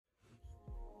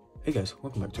Hey guys,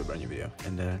 welcome back to a brand new video,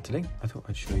 and today I thought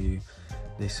I'd show you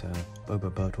this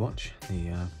BoboBird watch.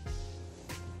 The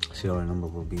serial number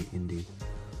will be in the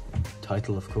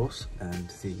title, of course, and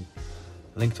the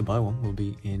link to buy one will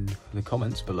be in the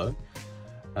comments below.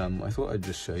 I thought I'd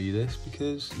just show you this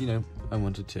because, you know, I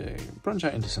wanted to branch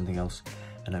out into something else,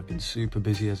 and I've been super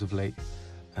busy as of late.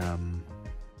 You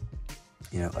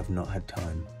know, I've not had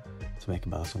time to make a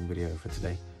marathon video for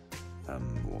today,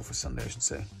 or for Sunday I should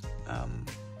say.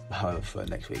 However, for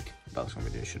next week, Balsam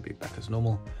video should be back as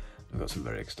normal. We've got some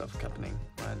very big stuff happening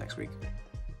next week.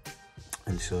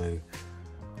 And so,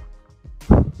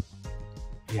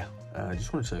 yeah, I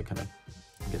just wanted to kind of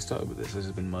get started with this. This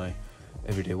has been my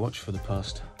everyday watch for the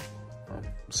past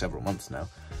several months now.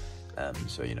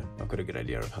 So, you know, I've got a good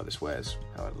idea of how this wears,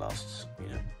 how it lasts.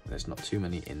 You know, there's not too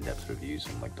many in-depth reviews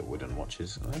on like the wooden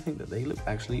watches, and I think that they look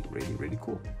actually really, really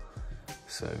cool.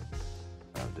 So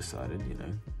I've decided, you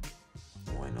know,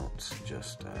 why not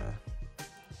just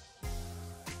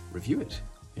review it,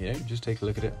 you know, just take a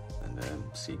look at it and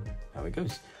see how it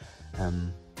goes.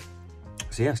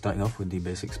 So yeah, starting off with the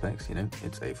basic specs, you know,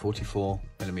 it's a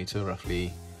 44mm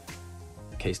roughly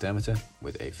case diameter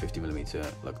with a 50mm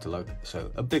lug to lug, so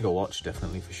a bigger watch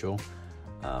definitely for sure.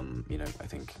 You know, I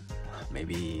think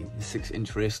maybe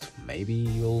 6-inch wrist, maybe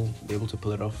you'll be able to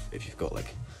pull it off if you've got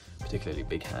like particularly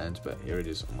big hands, but here it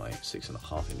is on my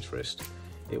 6.5-inch wrist.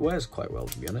 It wears quite well,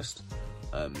 to be honest.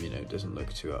 You know, it doesn't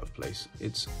look too out of place.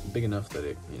 It's big enough that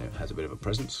it, you know, has a bit of a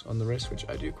presence on the wrist, which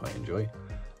I do quite enjoy,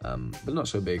 but not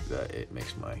so big that it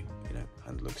makes my, you know,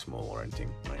 hand look small or anything,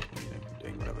 right? You know,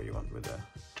 doing whatever you want with the,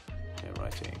 you know,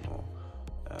 writing or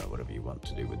whatever you want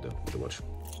to do with the watch.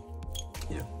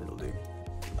 You know, it'll do.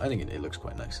 I think it looks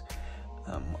quite nice.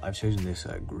 I've chosen this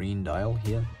green dial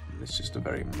here. It's just a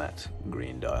very matte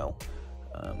green dial.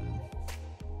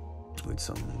 With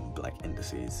some black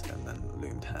indices and then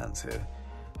loomed hands here,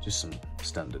 just some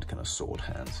standard kind of sword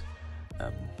hands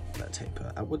that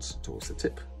taper outwards towards the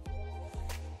tip.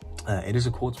 It is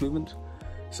a quartz movement,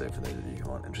 so for those of you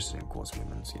who aren't interested in quartz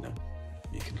movements, you know,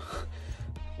 you can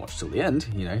watch till the end,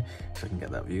 you know, so I can get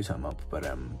that view time up. But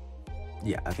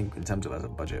yeah, I think in terms of as a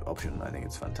budget option, I think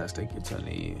it's fantastic. It's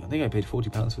only, I think I paid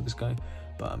 £40 for this guy,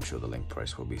 but I'm sure the link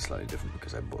price will be slightly different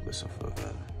because I bought this off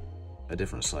of a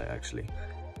different site actually.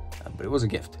 But it was a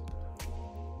gift.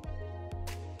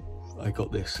 I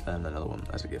got this and another one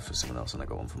as a gift for someone else, and I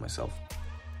got one for myself.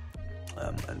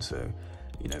 And so,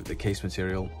 you know, the case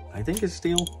material, I think is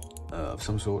steel of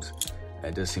some sort.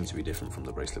 It does seem to be different from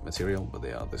the bracelet material, but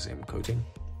they are the same coating.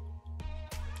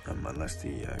 Unless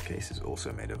the case is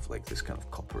also made of like this kind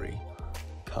of coppery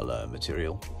color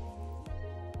material.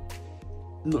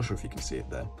 I'm not sure if you can see it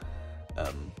there.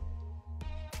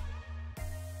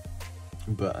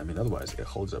 But I mean, otherwise it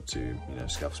holds up to, you know,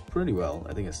 scuffs pretty well.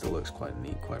 I think it still looks quite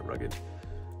neat, quite rugged.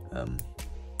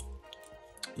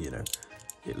 You know,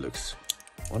 it looks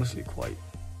honestly quite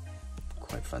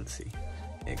fancy.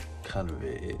 It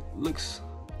looks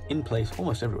in place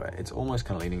almost everywhere. It's almost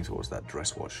kind of leaning towards that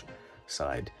dress watch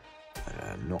side,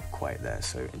 not quite there.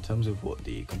 So in terms of what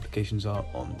the complications are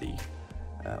on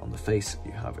the face,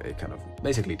 you have a kind of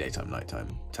basically daytime nighttime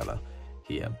teller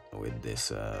here with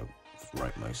this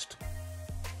rightmost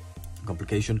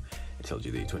complication. It tells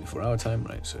you the 24-hour time,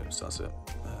 right? So it starts at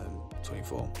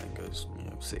 24 and goes, you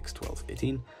know, 6, 12,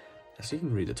 18. So you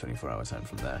can read the 24-hour time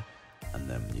from there. And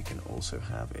then you can also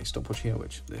have a stopwatch here,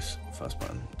 which this first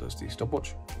button does the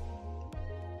stopwatch,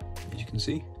 as you can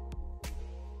see.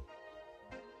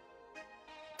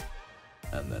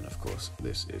 And then of course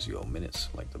this is your minutes,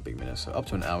 like the big minutes. So up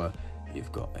to an hour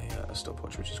you've got a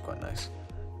stopwatch, which is quite nice.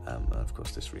 And of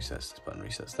course this button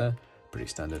resets there. Pretty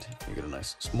standard. You get a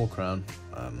nice small crown.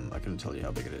 I couldn't tell you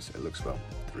how big it is. It looks about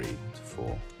 3 to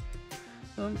 4,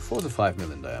 4 to 5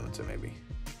 mil in diameter maybe.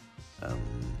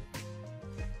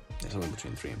 It's somewhere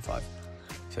between 3 and 5.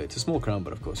 So it's a small crown,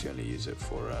 but of course you only use it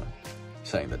for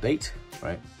setting the date,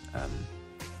 right?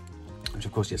 Which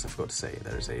of course, yes, I forgot to say,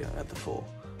 there is a at the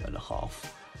 4.5,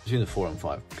 between the 4 and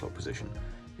 5 o'clock position,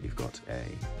 you've got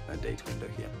a date window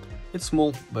here. It's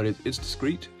small, but it's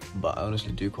discreet, but I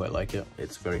honestly do quite like it.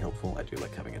 It's very helpful. I do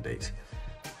like having a date.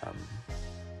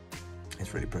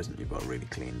 It's really present. You've got a really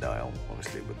clean dial,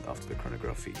 obviously, after the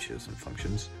chronograph features and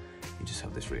functions. You just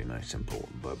have this really nice, simple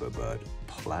BoboBird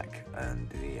plaque, and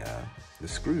the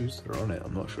screws that are on it,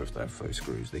 I'm not sure if they're faux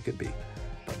screws, they could be,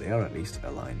 but they are at least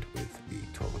aligned with the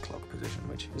 12 o'clock position,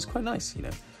 which is quite nice, you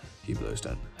know. Hublots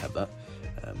don't have that,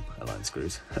 aligned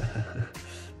screws.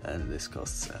 And this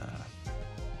costs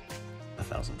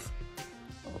 1/1000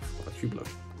 of a Hublot.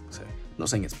 So, I'm not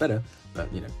saying it's better,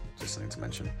 but, you know, just something to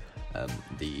mention.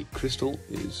 The crystal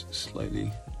is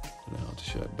slightly don't know how to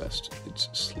show it best. It's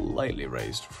slightly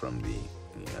raised from the,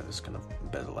 this kind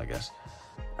of bezel, I guess.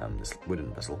 This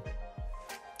wooden bezel.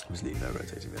 Obviously no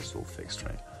rotating, this is all fixed,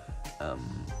 right?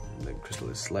 The crystal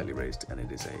is slightly raised, and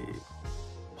it is a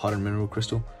hardened mineral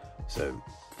crystal, so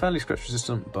fairly scratch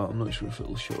resistant, but I'm not sure if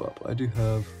it'll show up. I do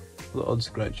have the odd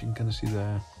scratch, you can kind of see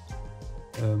there.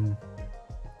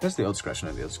 There's the odd scratch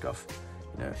and the odd scuff,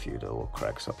 a few little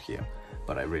cracks up here,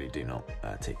 but I really do not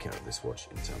take care of this watch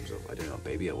in terms of, I do not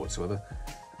baby it whatsoever.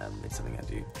 It's something I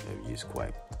do use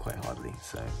quite hardly,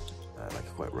 so like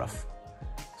it quite rough.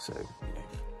 So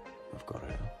I've got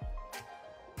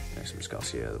some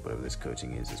scuffs here, whatever this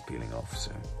coating is peeling off.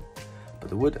 So, but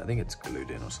the wood, I think it's glued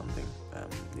in or something.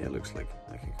 Yeah, it looks like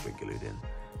it could be glued in,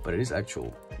 but it is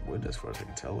actual wood as far as I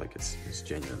can tell. Like it's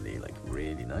genuinely like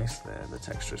really nice. The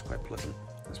texture is quite pleasant,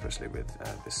 especially with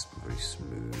this very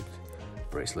smooth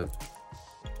bracelet.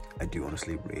 I do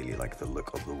honestly really like the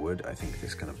look of the wood. I think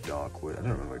this kind of dark wood, I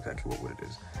don't remember exactly what wood it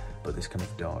is, but this kind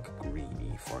of dark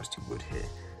greeny foresty wood here,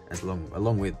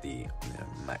 along with the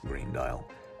matte green dial,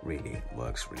 really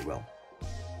works really well.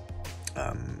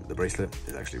 The bracelet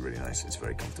is actually really nice. It's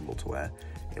very comfortable to wear.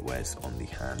 It wears on the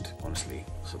hand, honestly,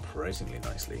 surprisingly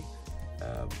nicely.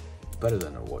 Better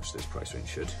than a watch this price range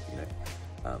should,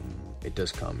 It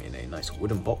does come in a nice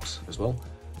wooden box as well,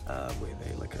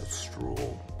 with a straw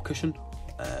cushion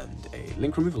and a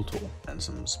link removal tool and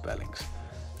some spare links.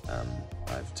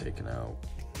 I've taken out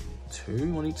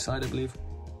 2 on each side, I believe.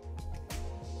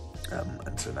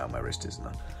 And so now my wrist is in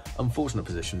an unfortunate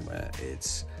position where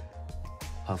it's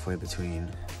halfway between.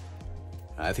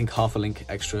 I think half a link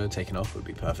extra taken off would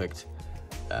be perfect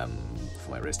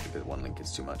for my wrist, because 1 link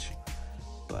is too much.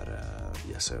 But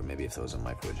yeah, so maybe if there was a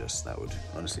micro adjust, that would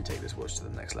honestly take this watch to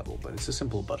the next level. But it's a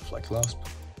simple butterfly clasp,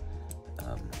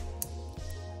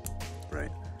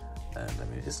 right? And I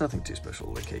mean, it's nothing too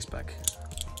special. The case back,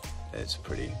 it's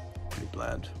pretty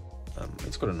bland.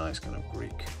 It's got a nice kind of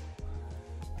Greek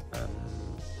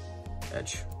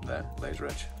edge there, laser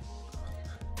edge,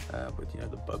 with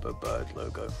the BoboBird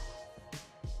logo,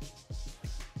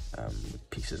 with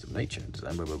pieces of nature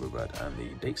designed by BoboBird, and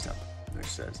the date stamp, which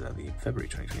says the February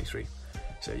 2023.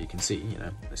 So you can see,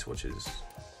 this watch is,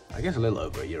 I guess, a little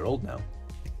over a year old now,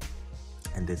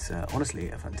 and it's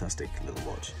honestly a fantastic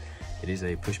little watch. It is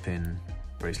a pushpin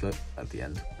bracelet at the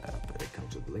end, but it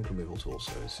comes with the link removal tool,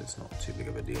 so it's not too big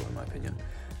of a deal in my opinion,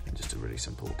 and just a really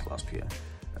simple clasp here.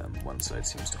 One side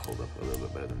seems to hold up a little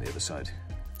bit better than the other side,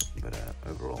 but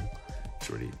overall it's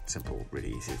really simple,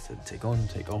 really easy to take on,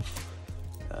 take off,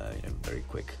 very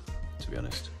quick, to be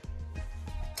honest.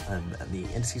 And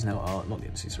the indices now are, not the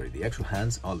indices, sorry, the actual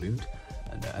hands are loomed,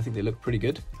 and I think they look pretty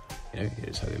good.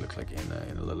 Here's how they look like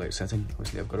in a low light setting.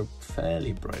 Obviously I've got a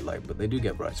fairly bright light, but they do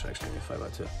get brighter actually if I were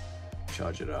to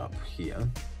charge it up here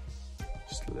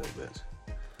just a little bit.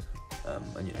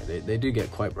 And they do get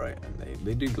quite bright, and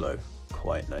they do glow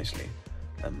quite nicely.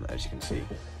 As you can see,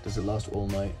 does it last all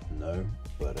night? No,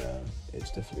 but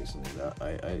it's definitely something that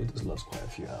it does last quite a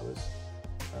few hours,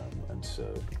 and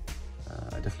so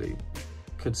I definitely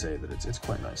could say that it's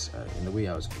quite nice. In the wee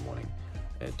hours of the morning,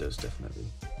 it does definitely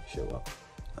show up.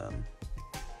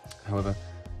 However,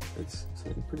 it's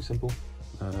pretty simple.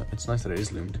 It's nice that it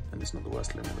is loomed, and it's not the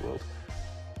worst loom in the world,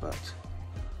 but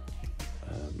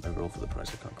overall for the price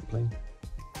I can't complain.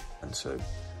 And so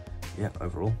yeah,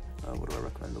 overall, what do I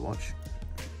recommend the watch?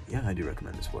 Yeah, I do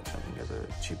recommend this watch. I think as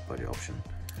a cheap budget option,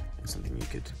 it's something you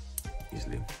could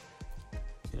easily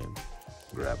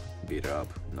grab, beat it up,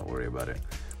 not worry about it.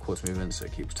 Quartz movement, so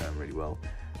it keeps time really well.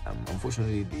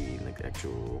 Unfortunately, the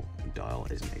actual dial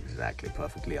isn't exactly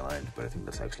perfectly aligned, but I think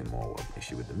that's actually more of an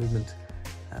issue with the movement.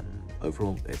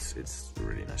 Overall, it's a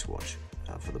really nice watch.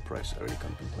 For the price, I really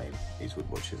can't complain. These wood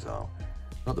watches are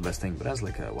not the best thing, but as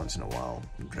like a once in a while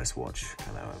dress watch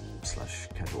kind of slash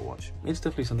casual watch, it's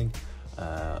definitely something.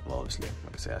 Well, obviously,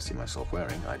 like I say, I see myself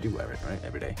wearing. I do wear it right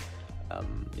every day.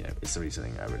 It's really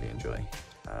something I really enjoy,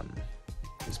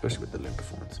 especially with the loom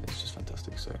performance. It's just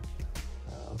fantastic. So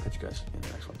I'll catch you guys in the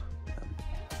next one.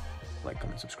 Like,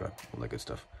 comment, subscribe, all that good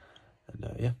stuff,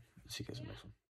 and yeah, see you guys in the next one.